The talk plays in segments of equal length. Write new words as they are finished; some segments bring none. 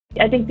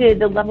I think the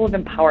level of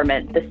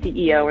empowerment the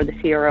CEO or the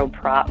CRO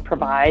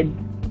provides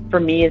for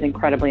me is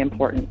incredibly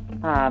important.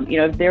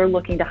 If they're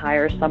looking to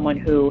hire someone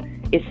who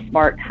is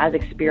smart, has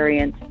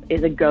experience,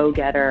 is a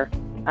go-getter,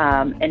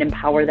 and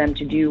empower them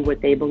to do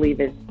what they believe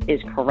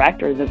is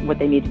correct or what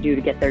they need to do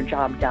to get their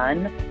job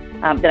done,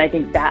 then I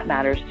think that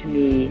matters to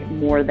me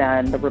more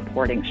than the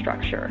reporting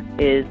structure.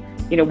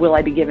 Will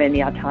I be given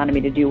the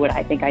autonomy to do what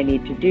I think I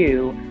need to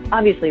do?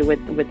 Obviously,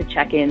 with the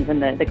check-ins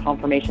and the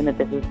confirmation that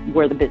this is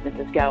where the business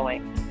is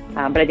going.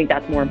 But I think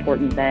that's more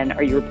important than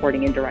are you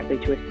reporting indirectly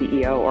to a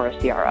CEO or a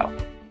CRO.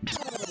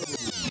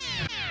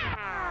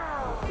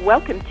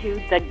 Welcome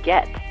to The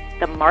Get,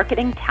 the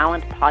Marketing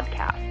Talent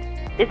Podcast.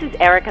 This is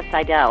Erica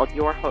Seidel,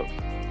 your host.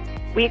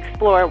 We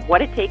explore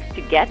what it takes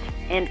to get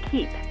and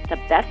keep the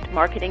best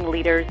marketing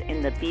leaders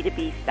in the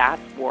B2B SaaS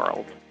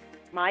world.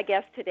 My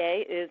guest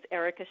today is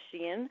Erica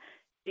Sheehan.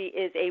 She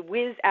is a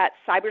whiz at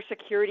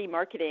cybersecurity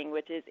marketing,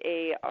 which is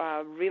a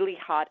really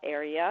hot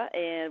area,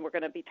 and we're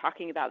going to be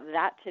talking about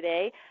that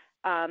today.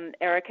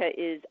 Erica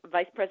is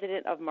Vice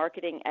President of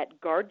Marketing at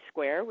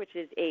GuardSquare, which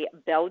is a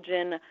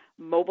Belgian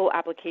mobile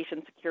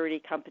application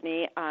security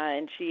company,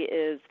 and she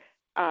is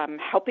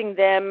helping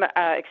them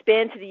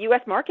expand to the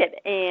U.S. market.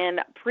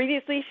 And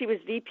previously, she was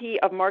VP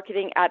of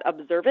Marketing at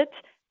Observit,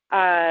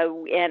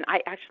 and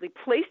I actually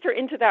placed her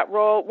into that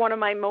role, one of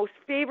my most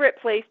favorite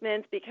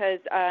placements, because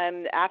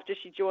after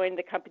she joined,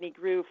 the company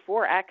grew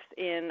 4x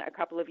in a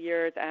couple of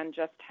years and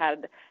just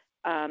had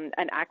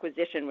an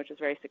acquisition, which was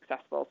very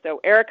successful. So,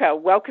 Erica,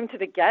 welcome to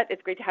The Get.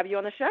 It's great to have you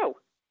on the show.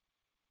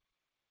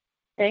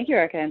 Thank you,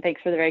 Erica, and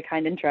thanks for the very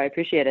kind intro. I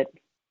appreciate it.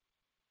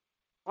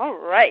 All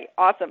right,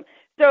 awesome.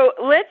 So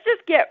let's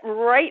just get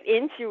right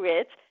into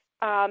it.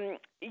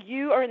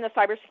 You are in the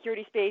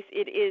cybersecurity space.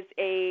 It is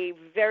a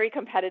very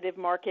competitive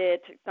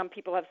market. Some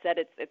people have said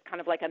it's kind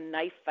of like a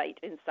knife fight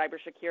in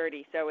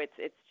cybersecurity. So it's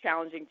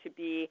challenging to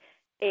be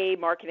a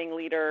marketing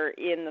leader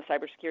in the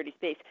cybersecurity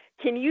space.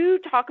 Can you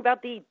talk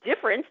about the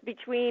difference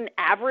between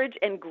average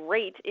and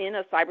great in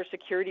a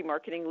cybersecurity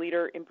marketing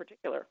leader in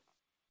particular?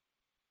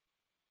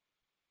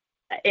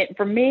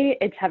 For me,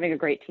 it's having a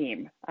great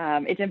team.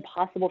 It's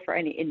impossible for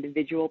any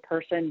individual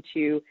person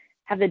to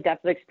have the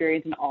depth of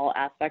experience in all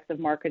aspects of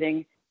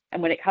marketing.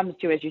 And when it comes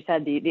to, as you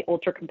said, the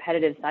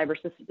ultra-competitive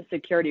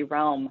cybersecurity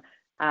realm,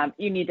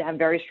 you need to have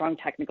very strong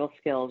technical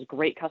skills,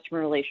 great customer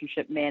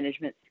relationship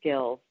management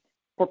skills,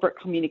 corporate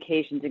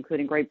communications,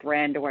 including great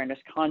brand awareness,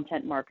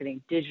 content marketing,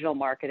 digital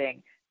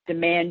marketing,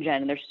 demand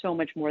gen, and there's so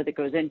much more that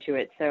goes into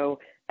it. So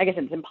I guess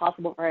it's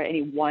impossible for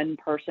any one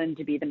person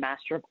to be the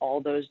master of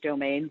all those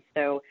domains.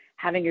 So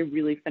having a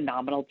really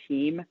phenomenal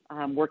team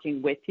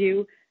working with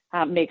you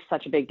makes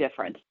such a big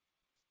difference.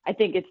 I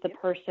think it's the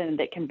person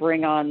that can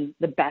bring on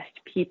the best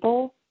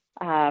people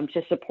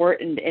to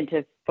support and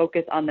to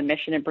focus on the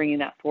mission and bringing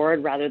that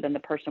forward rather than the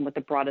person with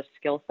the broadest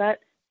skill set.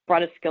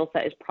 Broadest skill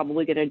set is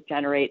probably going to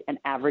generate an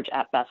average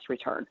at best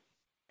return.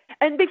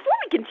 And before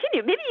we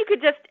continue, maybe you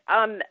could just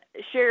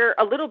share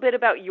a little bit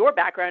about your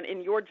background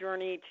and your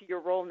journey to your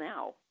role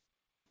now.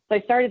 So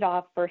I started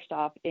off first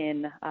off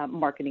in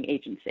marketing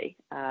agency,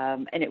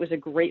 and it was a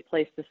great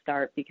place to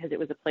start because it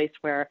was a place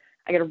where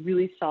I got a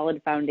really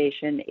solid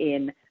foundation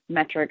in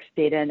metrics,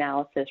 data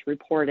analysis,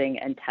 reporting,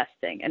 and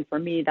testing. And for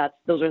me,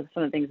 those are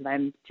some of the things that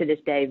I'm to this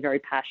day very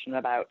passionate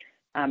about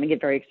and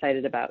get very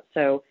excited about.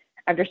 So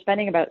after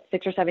spending about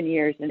 6 or 7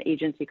 years in an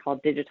agency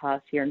called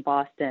Digitas here in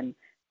Boston,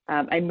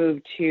 I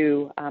moved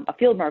to a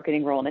field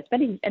marketing role, and I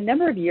spent a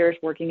number of years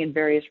working in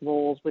various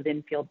roles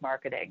within field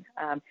marketing.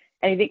 And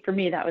I think for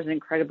me, that was an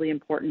incredibly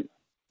important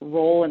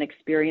role and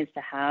experience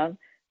to have.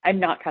 I'm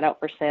not cut out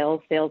for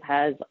sales. Sales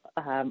has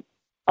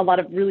a lot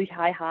of really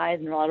high highs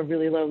and a lot of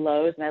really low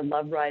lows, and I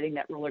love riding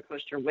that roller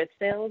coaster with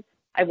sales.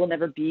 I will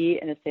never be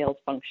in a sales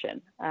function.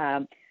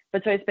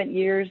 But so I spent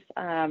years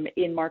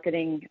in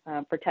marketing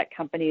for tech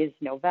companies,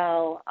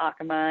 Novell,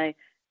 Akamai,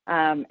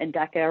 and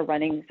Endeca,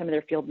 running some of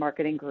their field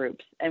marketing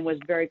groups, and was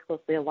very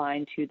closely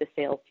aligned to the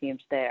sales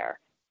teams there.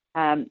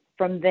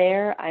 From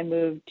there, I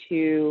moved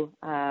to,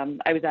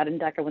 I was at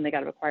Endeca when they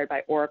got acquired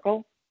by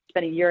Oracle.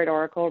 Spent a year at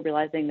Oracle,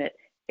 realizing that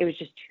it was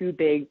just too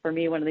big for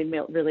me. One of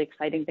the really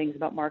exciting things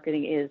about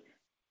marketing is,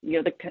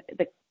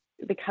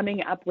 the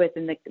coming up with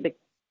and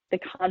the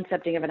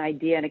concepting of an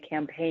idea and a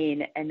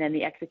campaign, and then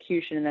the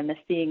execution, and then the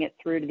seeing it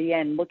through to the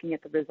end, looking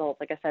at the results.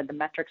 Like I said, the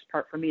metrics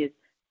part for me is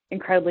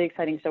incredibly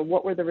exciting. So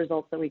what were the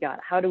results that we got?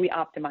 How do we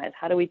optimize?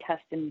 How do we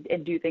test and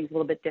do things a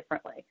little bit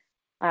differently?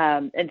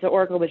 And so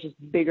Oracle was just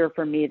bigger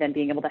for me than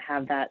being able to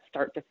have that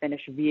start to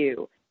finish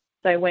view.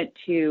 So I went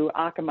to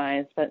Akamai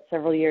and spent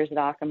several years at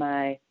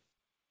Akamai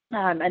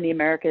and the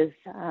Americas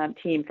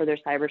team for their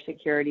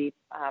cybersecurity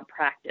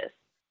practice.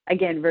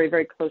 Again, very,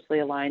 very closely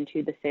aligned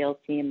to the sales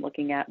team,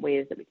 looking at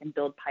ways that we can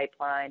build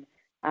pipeline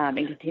and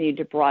continue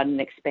to broaden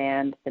and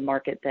expand the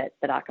market that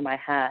Akamai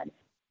had.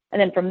 And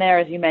then from there,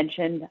 as you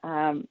mentioned,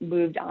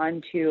 moved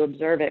on to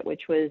Observit,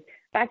 which was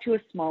back to a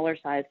smaller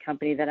size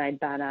company that I'd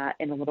been at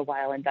in a little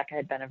while. And Endeca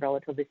had been a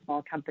relatively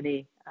small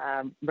company,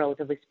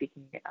 relatively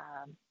speaking,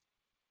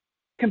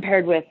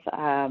 compared with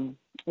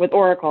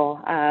Oracle,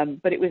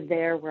 but it was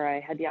there where I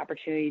had the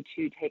opportunity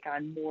to take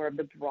on more of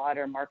the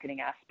broader marketing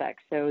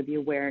aspects, so the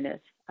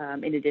awareness,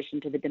 in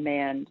addition to the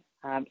demand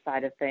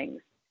side of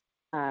things.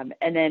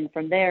 And then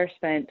from there,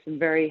 spent some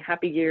very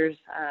happy years.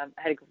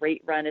 Had a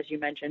great run, as you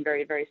mentioned,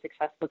 very, very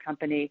successful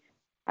company.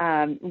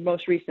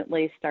 Most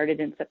recently started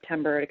in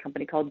September at a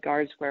company called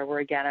Guard Square, where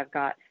again, I've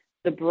got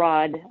the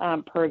broad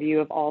purview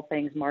of all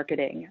things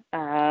marketing.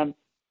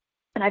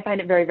 And I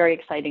find it very, very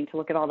exciting to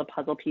look at all the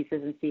puzzle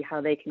pieces and see how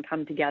they can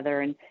come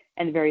together and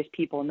various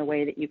people in the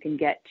way that you can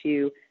get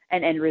to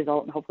an end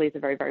result. And hopefully it's a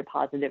very, very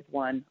positive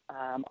one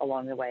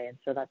along the way. And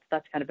so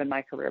that's kind of been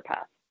my career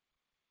path.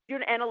 You're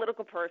an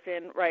analytical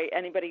person, right?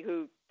 Anybody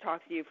who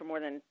talks to you for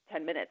more than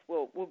 10 minutes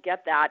will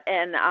get that.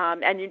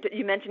 And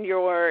you mentioned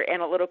your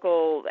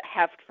analytical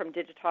heft from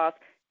Digitas,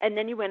 and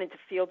then you went into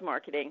field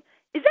marketing.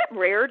 Is that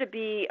rare to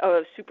be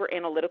a super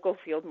analytical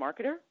field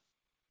marketer?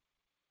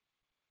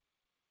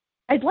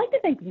 I'd like to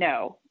think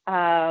no.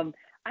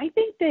 I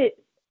think that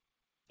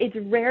it's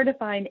rare to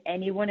find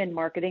anyone in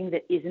marketing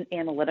that isn't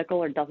analytical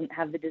or doesn't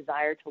have the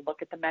desire to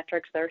look at the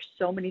metrics. There are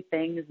so many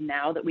things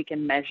now that we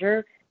can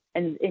measure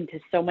and into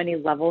so many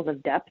levels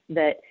of depth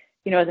that,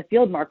 as a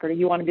field marketer,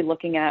 you want to be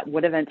looking at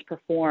what events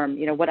perform,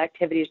 what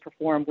activities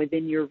perform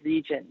within your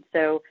region.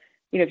 So,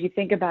 if you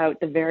think about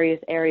the various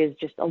areas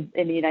just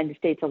in the United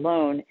States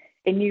alone,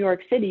 in New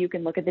York City, you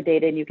can look at the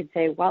data and you can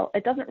say, well,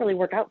 it doesn't really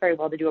work out very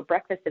well to do a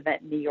breakfast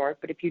event in New York,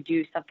 but if you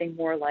do something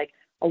more like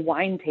a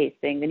wine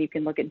tasting, then you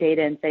can look at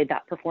data and say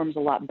that performs a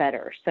lot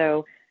better.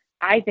 So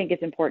I think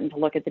it's important to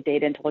look at the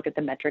data and to look at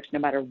the metrics no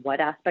matter what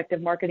aspect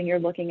of marketing you're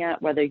looking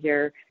at, whether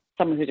you're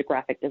someone who's a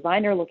graphic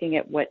designer looking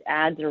at what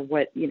ads or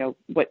what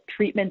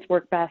treatments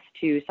work best,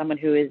 to someone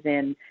who is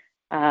in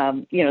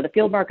the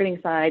field marketing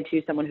side,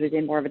 to someone who's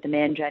in more of a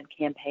demand gen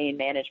campaign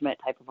management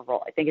type of a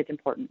role. I think it's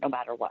important no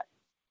matter what.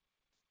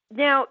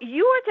 Now,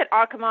 you worked at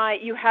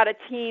Akamai. You had a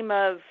team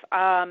of,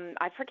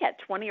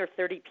 20 or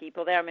 30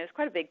 people there. I mean, it's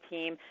quite a big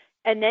team.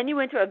 And then you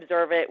went to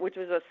Observe It, which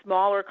was a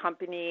smaller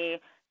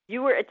company.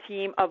 You were a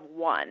team of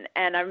one.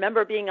 And I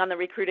remember being on the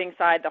recruiting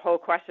side, the whole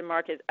question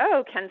mark is,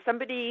 can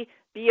somebody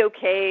be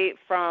okay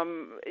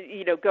from,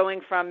 going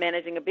from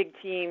managing a big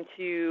team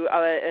to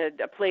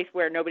a place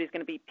where nobody's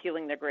going to be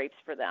peeling their grapes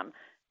for them?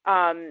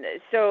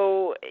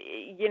 So,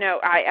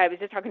 I was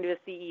just talking to a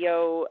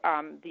CEO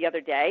the other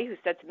day who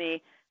said to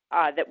me,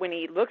 that when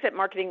he looks at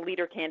marketing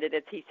leader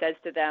candidates, he says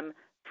to them,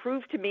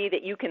 prove to me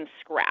that you can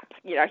scrap.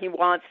 He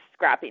wants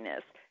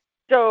scrappiness.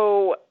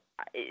 So,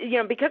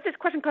 because this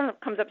question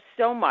comes up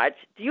so much,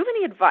 do you have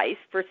any advice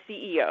for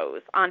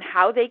CEOs on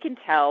how they can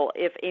tell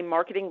if a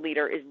marketing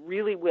leader is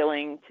really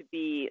willing to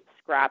be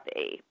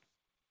scrappy?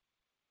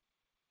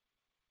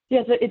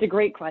 Yes, it's a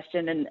great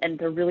question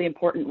and a really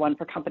important one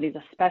for companies,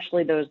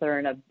 especially those that are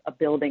in a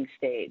building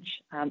stage.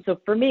 So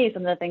for me,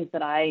 some of the things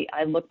that I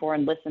look for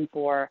and listen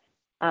for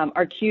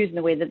are cues in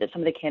the way that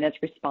some of the candidates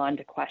respond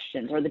to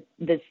questions, or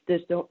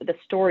the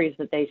stories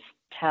that they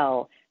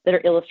tell that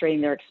are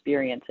illustrating their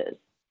experiences.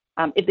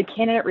 If the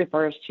candidate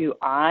refers to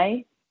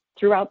I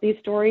throughout these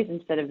stories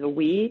instead of the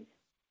we,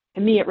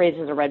 to me it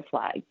raises a red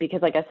flag,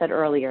 because like I said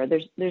earlier,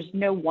 there's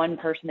no one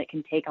person that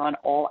can take on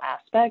all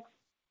aspects.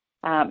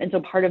 And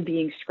so part of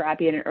being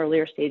scrappy in an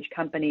earlier stage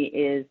company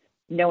is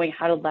knowing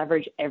how to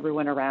leverage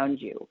everyone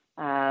around you.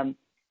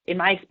 In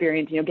my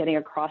experience, getting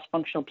a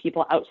cross-functional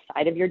people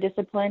outside of your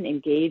discipline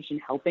engaged in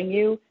helping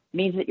you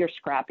means that you're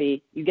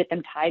scrappy. You get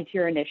them tied to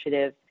your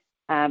initiative,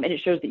 and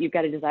it shows that you've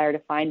got a desire to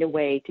find a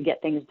way to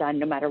get things done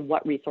no matter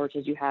what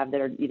resources you have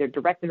that are either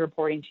directly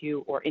reporting to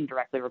you or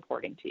indirectly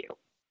reporting to you.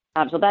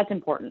 So that's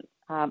important.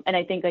 And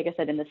I think, like I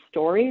said, in the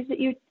stories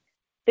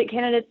that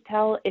candidates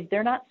tell, if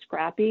they're not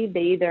scrappy,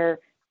 they either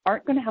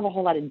aren't going to have a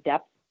whole lot of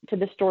depth to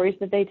the stories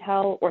that they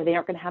tell, or they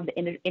aren't going to have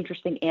the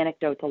interesting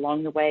anecdotes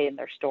along the way in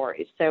their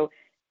stories. So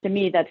to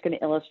me, that's going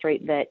to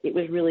illustrate that it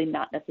was really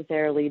not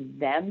necessarily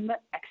them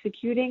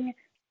executing,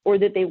 or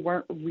that they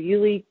weren't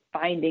really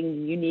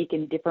finding unique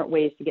and different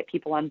ways to get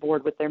people on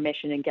board with their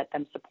mission and get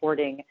them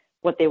supporting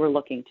what they were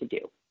looking to do.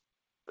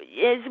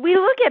 As we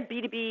look at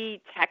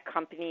B2B tech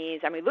companies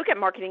and we look at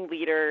marketing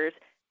leaders,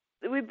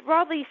 we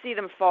broadly see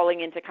them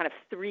falling into kind of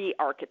three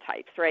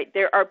archetypes, right?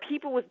 There are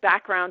people with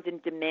backgrounds in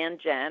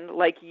demand gen,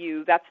 like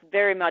you. That's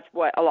very much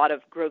what a lot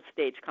of growth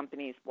stage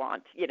companies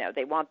want.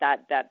 They want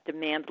that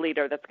demand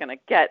leader that's going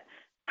to get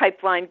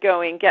pipeline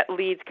going, get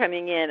leads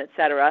coming in, et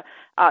cetera.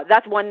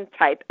 That's one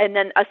type. And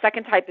then a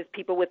second type is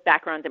people with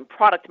backgrounds in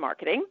product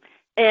marketing.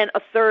 And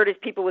a third is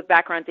people with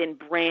backgrounds in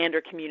brand or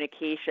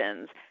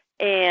communications.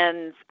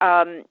 And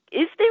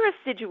is there a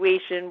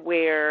situation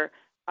where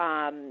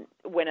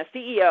when a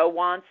CEO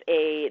wants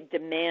a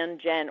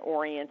demand gen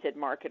oriented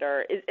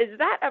marketer, is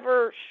that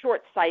ever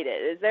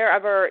short-sighted? Is there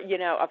ever,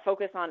 a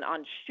focus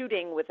on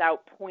shooting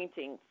without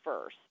pointing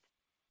first?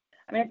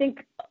 I mean, I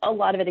think a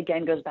lot of it,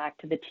 again, goes back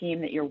to the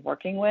team that you're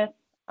working with.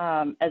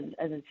 As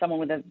someone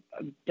with a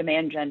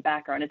demand gen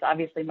background, it's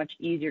obviously much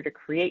easier to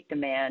create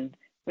demand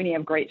when you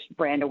have great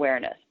brand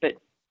awareness. But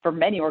for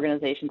many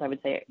organizations, I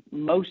would say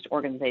most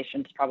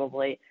organizations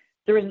probably,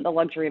 there isn't the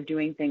luxury of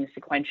doing things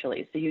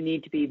sequentially. So you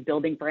need to be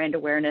building brand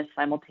awareness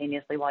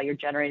simultaneously while you're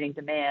generating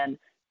demand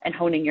and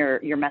honing your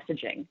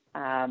messaging.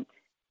 And,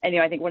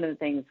 I think one of the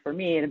things for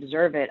me at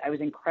Observe It, I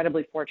was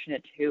incredibly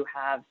fortunate to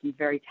have some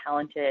very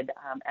talented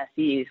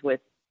SEs with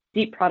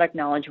deep product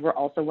knowledge who were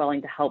also willing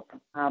to help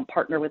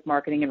partner with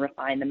marketing and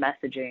refine the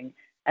messaging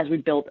as we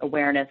built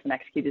awareness and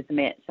executed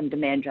some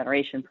demand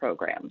generation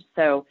programs.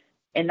 So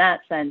in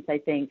that sense, I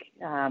think,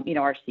 our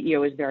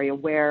CEO is very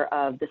aware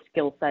of the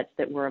skill sets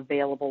that were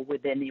available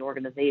within the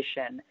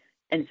organization,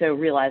 and so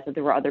realized that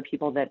there were other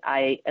people that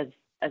I, as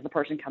the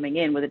person coming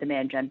in with a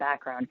demand gen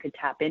background, could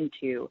tap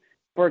into.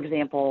 For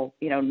example,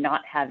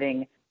 not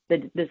having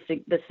the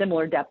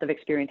similar depth of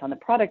experience on the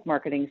product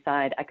marketing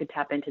side, I could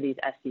tap into these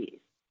SEs.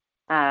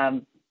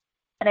 And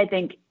I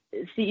think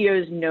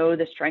CEOs know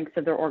the strengths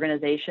of their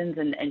organizations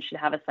and should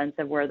have a sense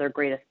of where their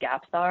greatest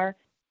gaps are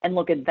and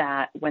look at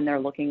that when they're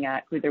looking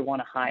at who they want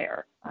to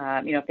hire.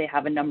 If they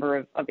have a number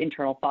of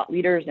internal thought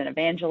leaders and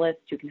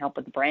evangelists who can help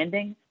with the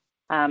branding,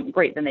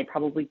 great, then they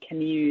probably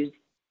can use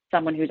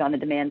someone who's on the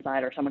demand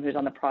side or someone who's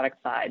on the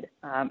product side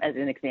as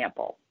an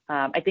example.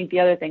 I think the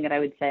other thing that I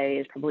would say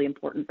is probably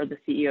important for the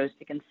CEOs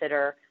to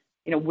consider,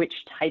 which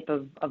type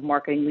of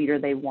marketing leader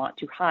they want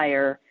to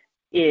hire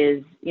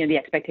is, the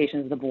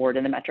expectations of the board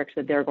and the metrics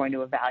that they're going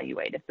to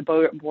evaluate. If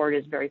the board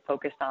is very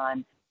focused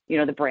on,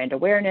 the brand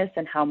awareness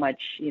and how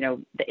much, the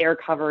air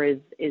cover is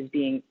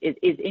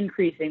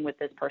increasing with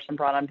this person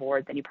brought on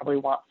board, then you probably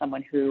want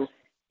someone who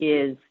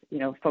is,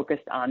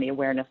 focused on the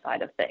awareness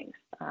side of things.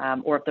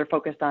 Or if they're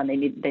focused on they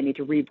need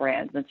to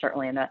rebrand, then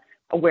certainly in a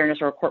awareness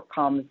or a corp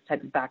comms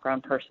type of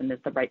background person is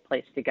the right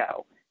place to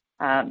go.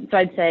 So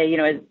I'd say,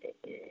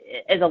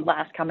 as a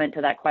last comment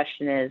to that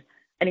question is,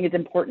 I think it's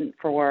important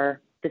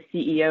for the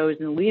CEOs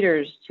and the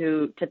leaders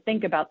to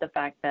think about the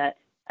fact that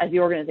as the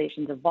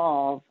organizations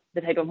evolve,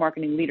 the type of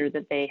marketing leader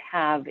that they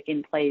have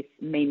in place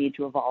may need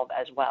to evolve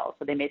as well.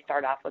 So they may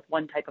start off with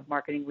one type of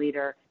marketing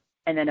leader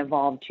and then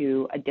evolve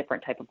to a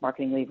different type of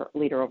marketing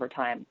leader over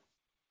time.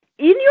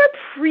 In your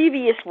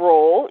previous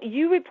role,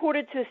 you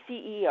reported to a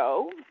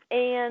CEO,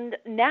 and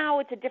now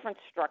it's a different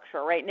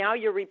structure, right? Now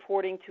you're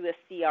reporting to a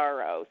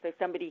CRO, so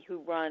somebody who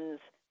runs,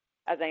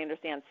 as I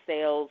understand,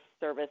 sales,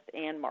 service,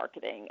 and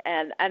marketing.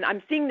 And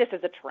I'm seeing this as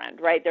a trend,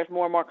 right? There's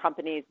more and more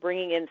companies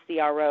bringing in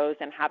CROs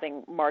and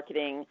having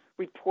marketing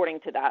reporting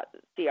to that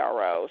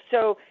CRO.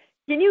 So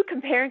can you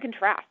compare and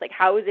contrast? Like,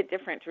 how is it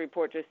different to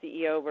report to a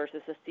CEO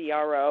versus a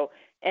CRO?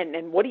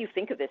 And what do you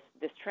think of this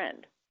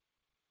trend?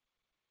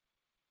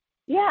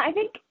 Yeah, I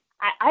think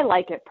I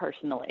like it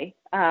personally.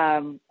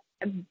 As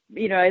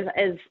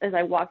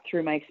I walk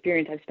through my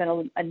experience, I've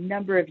spent a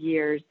number of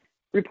years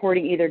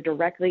reporting either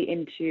directly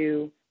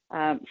into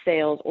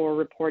sales or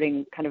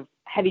reporting kind of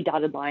heavy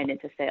dotted line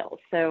into sales.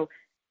 So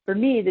for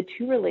me, the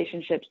two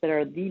relationships that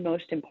are the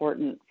most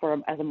important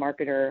as a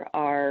marketer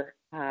are,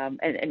 and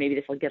maybe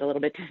this will get a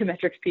little bit to the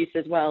metrics piece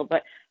as well,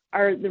 but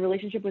are the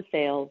relationship with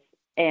sales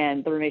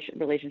and the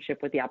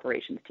relationship with the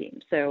operations team.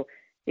 So,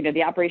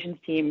 the operations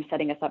team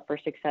setting us up for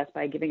success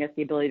by giving us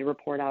the ability to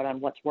report out on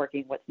what's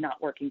working, what's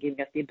not working, giving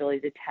us the ability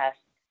to test,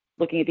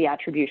 looking at the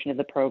attribution of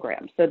the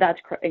program. So that's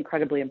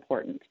incredibly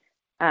important.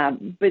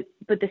 But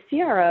the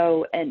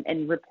CRO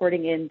and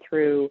reporting in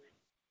through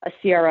a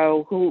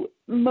CRO who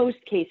most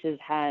cases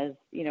has,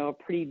 a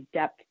pretty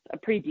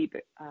deep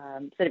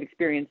set of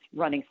experience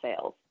running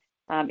sales.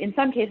 In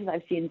some cases,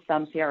 I've seen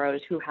some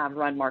CROs who have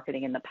run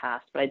marketing in the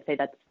past, but I'd say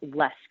that's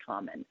less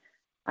common.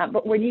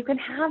 But when you can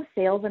have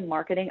sales and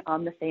marketing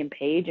on the same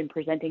page and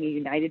presenting a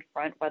united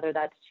front, whether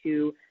that's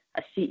to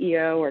a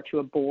CEO or to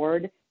a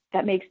board,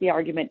 that makes the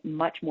argument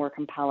much more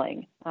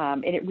compelling.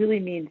 And it really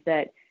means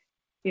that,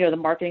 the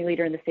marketing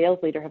leader and the sales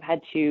leader have had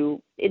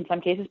to, in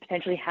some cases,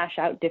 potentially hash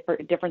out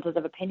differences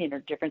of opinion or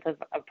differences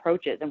of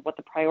approaches and what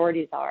the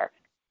priorities are.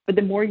 But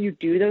the more you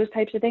do those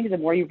types of things, the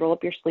more you roll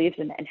up your sleeves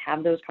and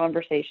have those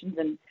conversations.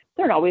 And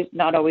they're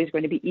not always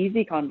going to be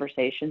easy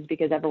conversations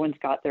because everyone's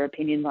got their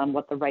opinions on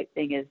what the right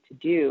thing is to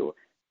do.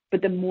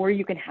 But the more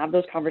you can have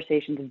those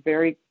conversations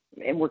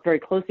and work very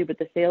closely with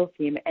the sales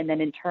team, and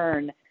then in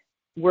turn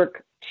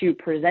work to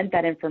present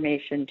that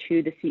information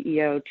to the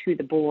CEO, to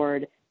the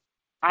board,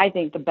 I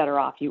think the better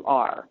off you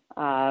are.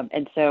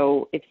 And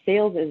so if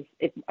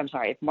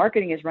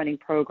marketing is running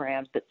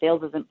programs that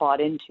sales isn't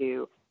bought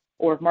into,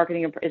 or if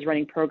marketing is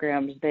running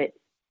programs that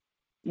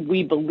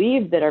we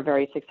believe that are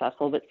very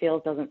successful, but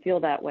sales doesn't feel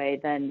that way,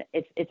 then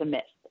it's a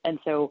miss. And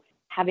so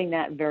having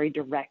that very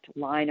direct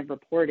line of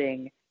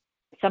reporting,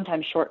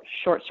 sometimes short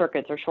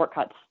circuits or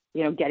shortcuts,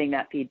 getting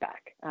that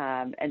feedback.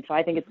 And so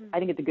I think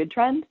it's a good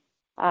trend.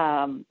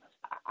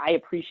 I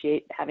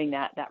appreciate having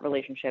that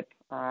relationship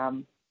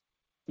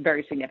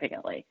very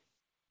significantly.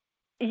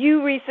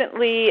 You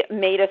recently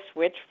made a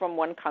switch from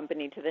one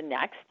company to the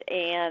next,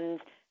 and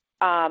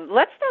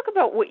let's talk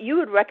about what you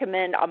would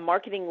recommend a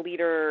marketing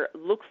leader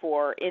look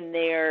for in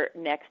their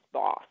next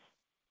boss.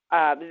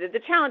 The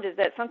challenge is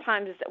that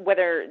sometimes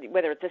whether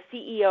it's a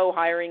CEO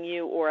hiring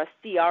you or a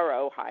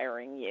CRO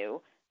hiring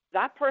you,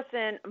 that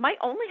person might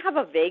only have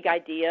a vague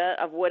idea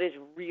of what is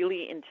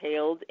really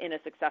entailed in a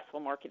successful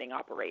marketing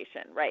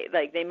operation, right?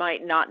 Like they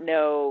might not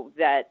know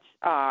that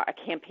a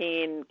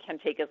campaign can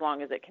take as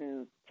long as it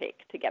can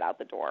take to get out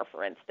the door,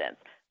 for instance.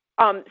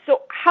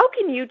 So how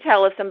can you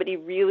tell if somebody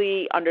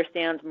really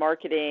understands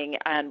marketing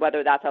and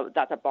whether that's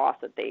a boss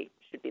that they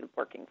should be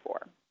working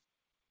for?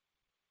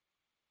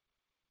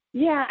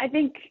 Yeah, I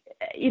think,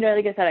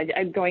 like I said,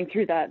 I'm going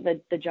through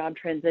the job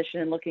transition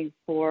and looking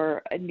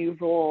for a new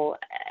role.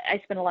 I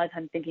spent a lot of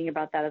time thinking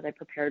about that as I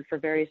prepared for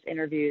various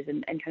interviews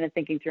and kind of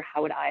thinking through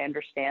how would I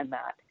understand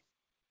that.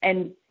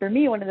 And for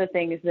me, one of the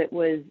things that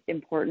was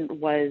important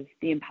was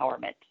the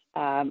empowerment.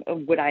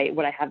 Would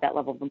I have that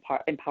level of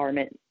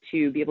empowerment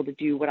to be able to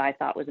do what I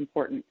thought was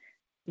important?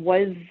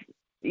 Was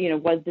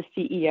the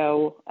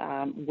CEO,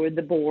 would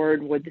the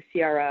board, would the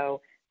CRO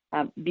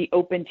be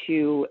open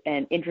to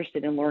and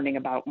interested in learning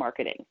about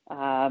marketing?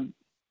 I'm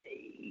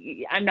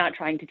not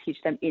trying to teach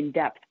them in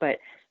depth, but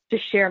to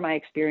share my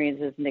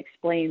experiences and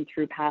explain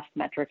through past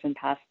metrics and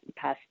past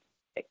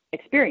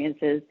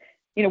experiences,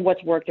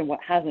 what's worked and what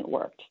hasn't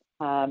worked.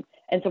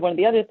 And so one of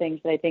the other things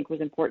that I think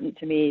was important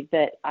to me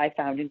that I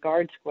found in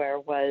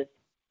GuardSquare was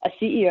a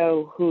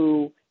CEO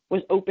who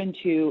was open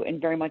to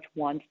and very much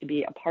wants to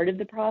be a part of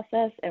the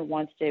process and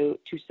wants to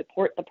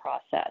support the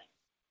process.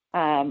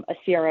 A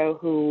CRO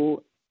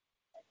who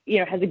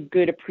has a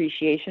good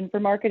appreciation for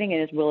marketing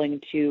and is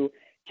willing to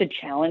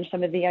challenge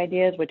some of the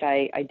ideas, which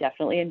I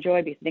definitely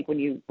enjoy, because I think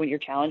when you're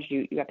challenged,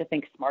 you have to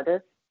think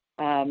smarter.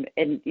 And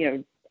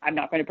I'm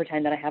not going to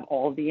pretend that I have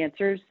all of the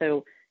answers.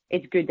 So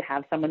it's good to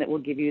have someone that will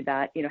give you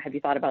that, have you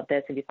thought about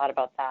this? Have you thought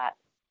about that?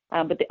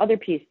 But the other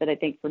piece that I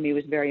think for me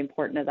was very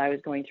important as I was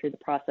going through the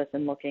process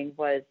and looking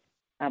was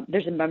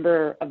there's a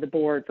member of the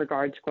board for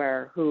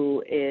GuardSquare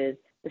who is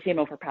the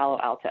CMO for Palo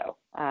Alto.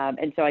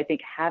 And so I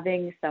think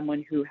having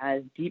someone who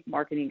has deep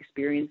marketing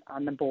experience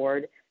on the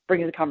board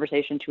brings the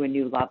conversation to a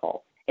new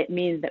level. It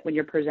means that when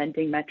you're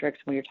presenting metrics,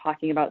 when you're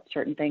talking about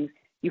certain things,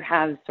 you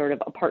have sort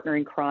of a partner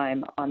in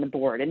crime on the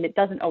board. And it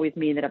doesn't always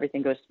mean that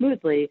everything goes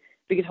smoothly,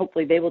 because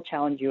hopefully they will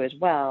challenge you as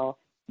well.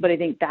 But I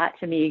think that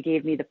to me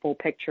gave me the full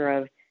picture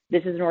of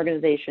this is an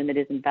organization that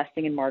is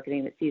investing in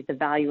marketing, that sees the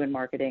value in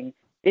marketing.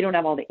 They don't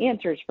have all the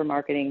answers for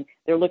marketing.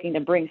 They're looking to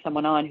bring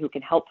someone on who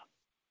can help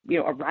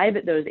arrive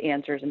at those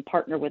answers and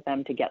partner with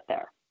them to get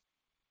there.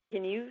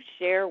 Can you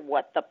share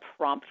what the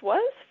prompt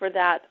was for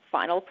that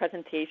final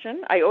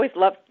presentation? I always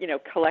love,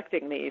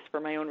 collecting these for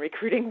my own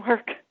recruiting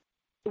work.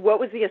 What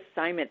was the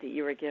assignment that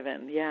you were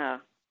given? Yeah.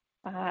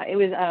 It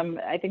was,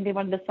 I think they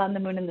wanted the sun, the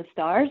moon, and the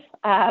stars.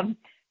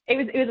 It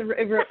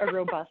was a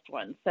robust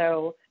one.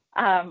 So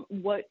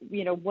what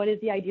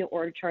is the ideal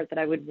org chart that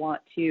I would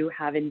want to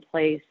have in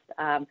place?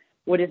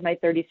 What is my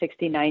 30,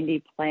 60,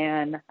 90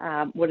 plan?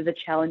 What are the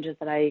challenges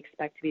that I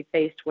expect to be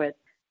faced with?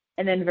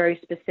 And then very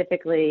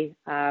specifically,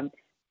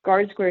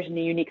 GuardSquare is in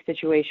a unique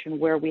situation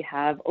where we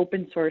have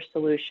open source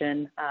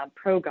solution,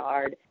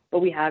 ProGuard, but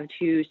we have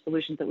two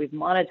solutions that we've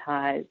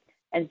monetized.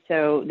 And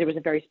so there was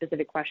a very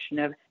specific question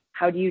of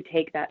how do you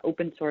take that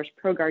open source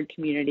ProGuard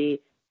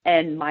community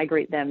and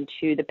migrate them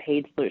to the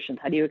paid solutions?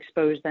 How do you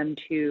expose them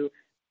to,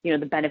 the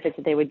benefits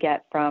that they would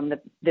get from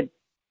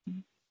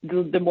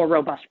the more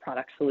robust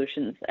product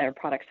solutions or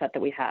product set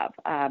that we have?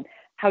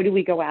 How do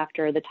we go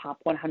after the top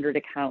 100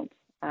 accounts?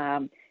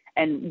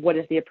 And what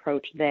is the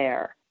approach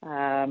there?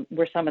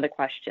 Were some of the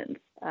questions.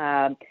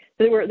 So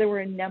there were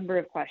a number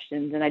of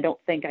questions, and I don't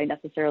think I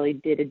necessarily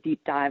did a deep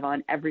dive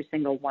on every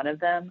single one of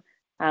them.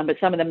 But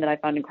some of them that I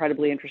found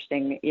incredibly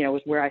interesting,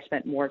 was where I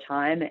spent more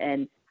time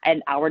and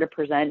an hour to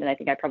present, and I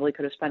think I probably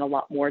could have spent a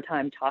lot more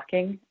time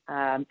talking.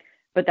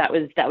 But that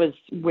was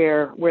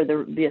where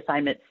the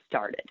assignment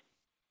started.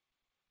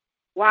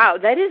 Wow,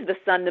 that is the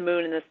sun, the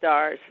moon, and the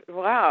stars.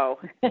 Wow.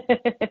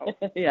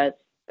 Yes.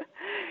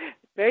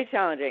 Very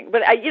challenging,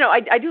 but I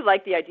do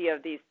like the idea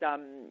of these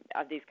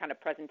kind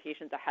of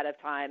presentations ahead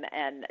of time,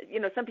 and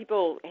some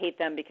people hate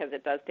them because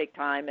it does take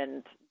time,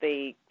 and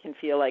they can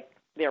feel like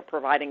they're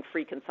providing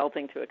free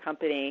consulting to a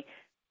company,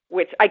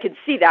 which I could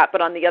see that.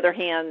 But on the other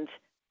hand,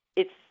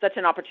 it's such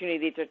an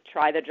opportunity to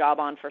try the job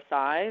on for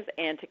size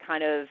and to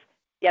kind of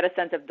get a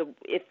sense of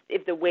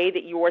if the way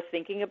that you're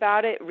thinking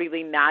about it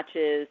really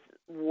matches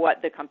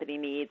what the company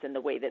needs and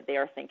the way that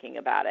they're thinking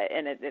about it,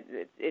 and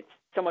it's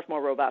so much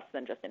more robust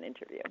than just an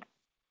interview.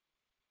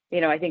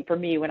 I think for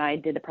me, when I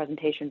did the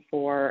presentation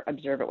for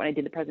Observe It, when I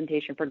did the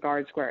presentation for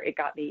GuardSquare, it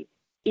got me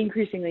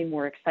increasingly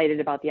more excited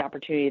about the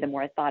opportunity the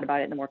more I thought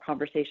about it and the more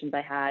conversations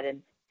I had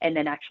and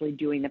then actually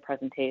doing the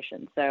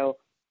presentation. So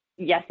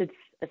yes, it's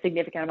a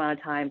significant amount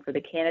of time for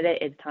the candidate.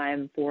 It's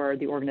time for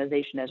the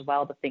organization as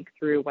well to think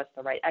through what's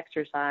the right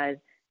exercise,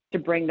 to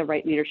bring the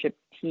right leadership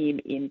team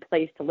in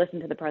place to listen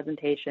to the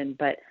presentation.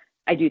 But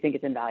I do think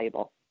it's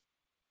invaluable.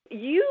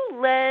 You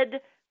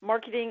led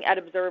marketing at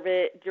Observe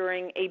It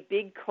during a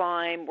big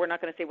climb. We're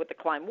not going to say what the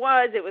climb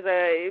was. It was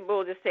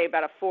we'll just say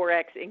about a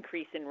 4x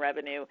increase in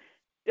revenue.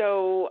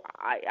 So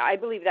I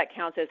believe that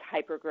counts as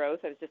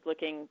hypergrowth. I was just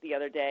looking the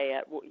other day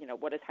at,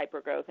 what is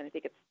hypergrowth, and I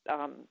think it's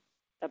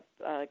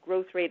a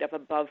growth rate of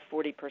above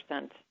 40%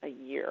 a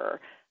year.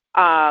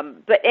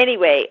 But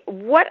anyway,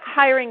 what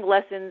hiring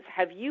lessons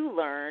have you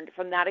learned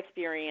from that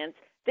experience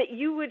that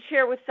you would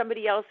share with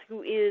somebody else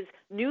who is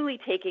newly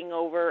taking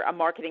over a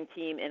marketing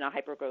team in a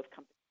hypergrowth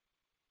company?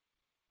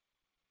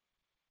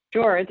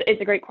 Sure,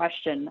 it's a great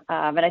question.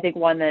 And I think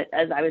one that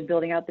as I was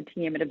building out the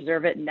team at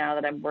Observe It, and now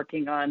that I'm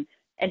working on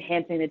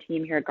enhancing the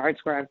team here at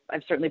GuardSquare,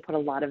 I've certainly put a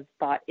lot of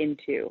thought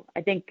into.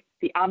 I think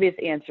the obvious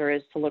answer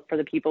is to look for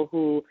the people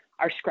who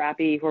are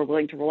scrappy, who are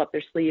willing to roll up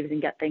their sleeves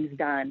and get things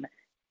done.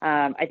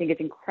 I think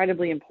it's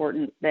incredibly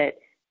important that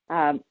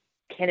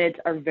candidates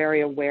are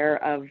very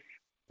aware of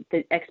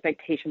the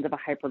expectations of a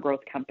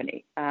hypergrowth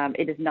company.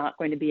 It is not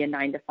going to be a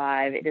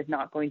 9-to-5. It is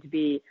not going to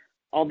be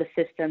all the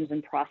systems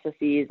and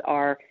processes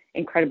are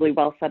incredibly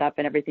well set up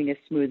and everything is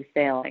smooth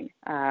sailing.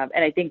 And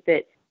I think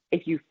that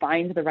if you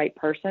find the right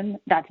person,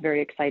 that's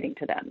very exciting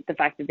to them. The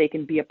fact that they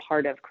can be a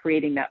part of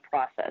creating that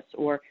process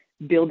or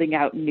building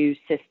out new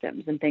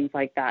systems and things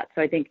like that.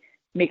 So I think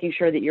making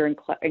sure that you're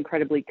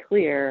incredibly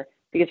clear,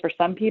 because for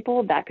some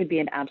people that could be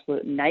an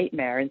absolute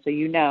nightmare. And so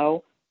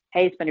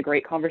hey, it's been a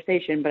great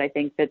conversation, but I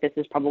think that this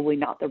is probably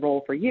not the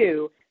role for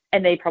you.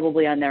 And they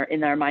probably in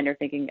their mind are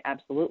thinking,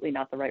 absolutely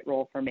not the right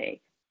role for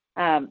me.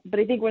 But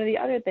I think one of the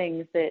other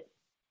things that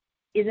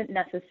isn't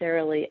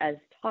necessarily as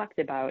talked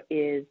about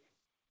is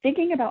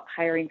thinking about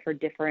hiring for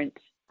different,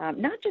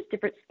 not just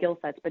different skill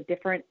sets, but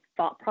different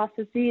thought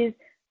processes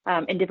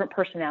and different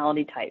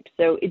personality types.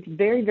 So it's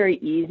very, very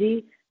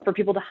easy for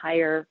people to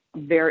hire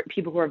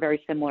people who are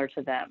very similar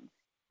to them.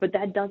 But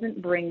that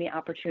doesn't bring the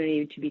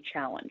opportunity to be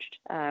challenged.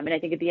 And I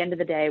think at the end of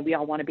the day, we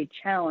all want to be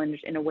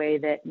challenged in a way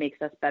that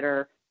makes us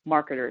better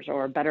marketers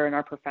or better in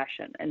our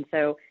profession. And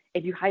so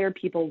if you hire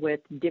people with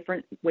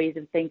different ways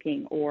of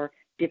thinking or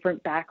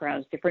different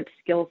backgrounds, different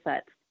skill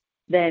sets,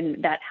 then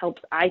that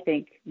helps, I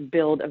think,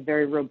 build a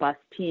very robust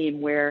team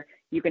where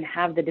you can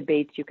have the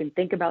debates, you can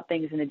think about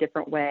things in a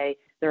different way.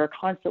 There are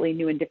constantly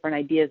new and different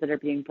ideas that are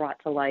being brought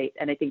to light.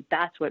 And I think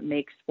that's what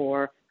makes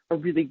for a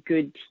really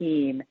good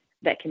team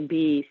that can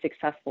be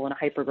successful in a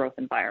hypergrowth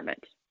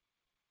environment.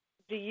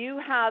 Do you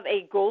have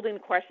a golden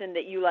question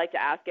that you like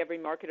to ask every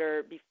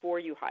marketer before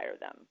you hire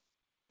them?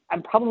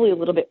 I'm probably a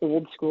little bit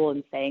old school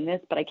in saying this,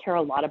 but I care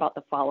a lot about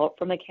the follow-up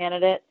from the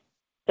candidate.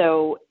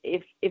 So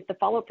if the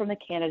follow-up from the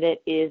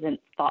candidate isn't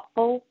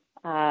thoughtful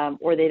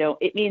or they don't,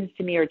 it means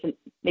to me,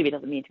 maybe it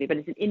doesn't mean to me, but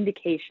it's an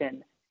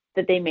indication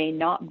that they may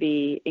not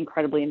be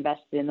incredibly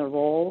invested in the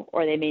role,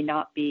 or they may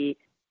not be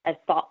as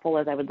thoughtful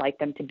as I would like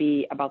them to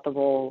be about the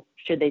role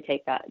should they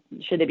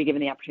be given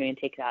the opportunity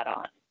to take that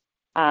on.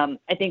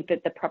 I think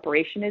that the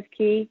preparation is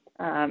key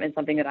and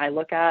something that I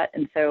look at.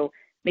 And so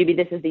maybe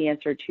this is the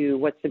answer to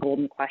what's the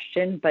golden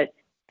question, but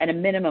at a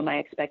minimum, I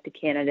expect a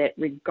candidate,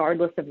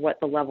 regardless of what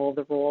the level of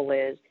the role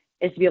is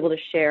to be able to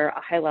share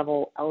a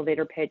high-level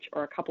elevator pitch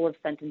or a couple of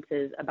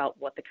sentences about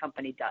what the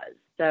company does.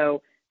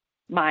 So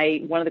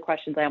one of the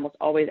questions I almost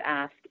always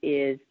ask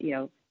is,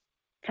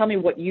 tell me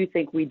what you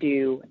think we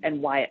do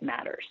and why it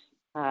matters.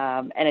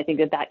 And I think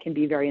that can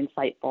be very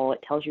insightful.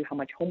 It tells you how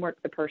much homework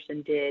the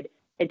person did.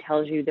 It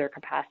tells you their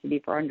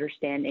capacity for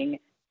understanding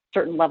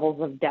certain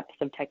levels of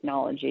depth of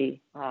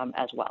technology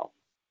as well.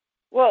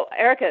 Well,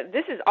 Erica,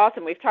 this is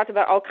awesome. We've talked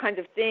about all kinds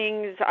of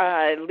things,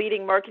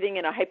 leading marketing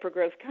in a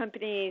hypergrowth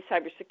company,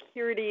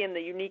 cybersecurity and the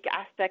unique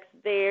aspects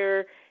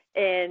there,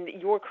 and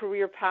your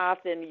career path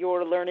and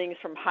your learnings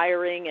from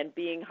hiring and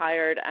being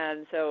hired.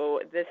 And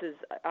so this is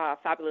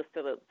fabulous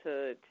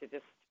to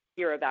just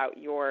hear about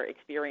your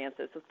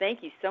experiences. So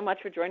thank you so much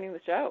for joining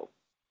the show.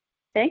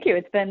 Thank you.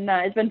 It's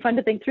been fun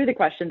to think through the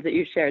questions that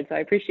you shared, so I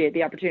appreciate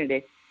the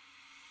opportunity.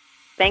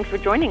 Thanks for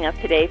joining us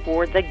today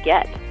for The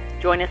Get.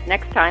 Join us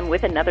next time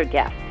with another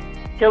guest.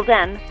 Till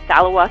then,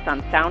 follow us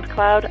on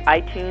SoundCloud,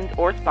 iTunes,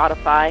 or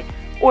Spotify,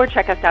 or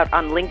check us out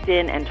on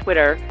LinkedIn and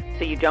Twitter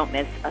so you don't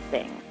miss a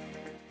thing.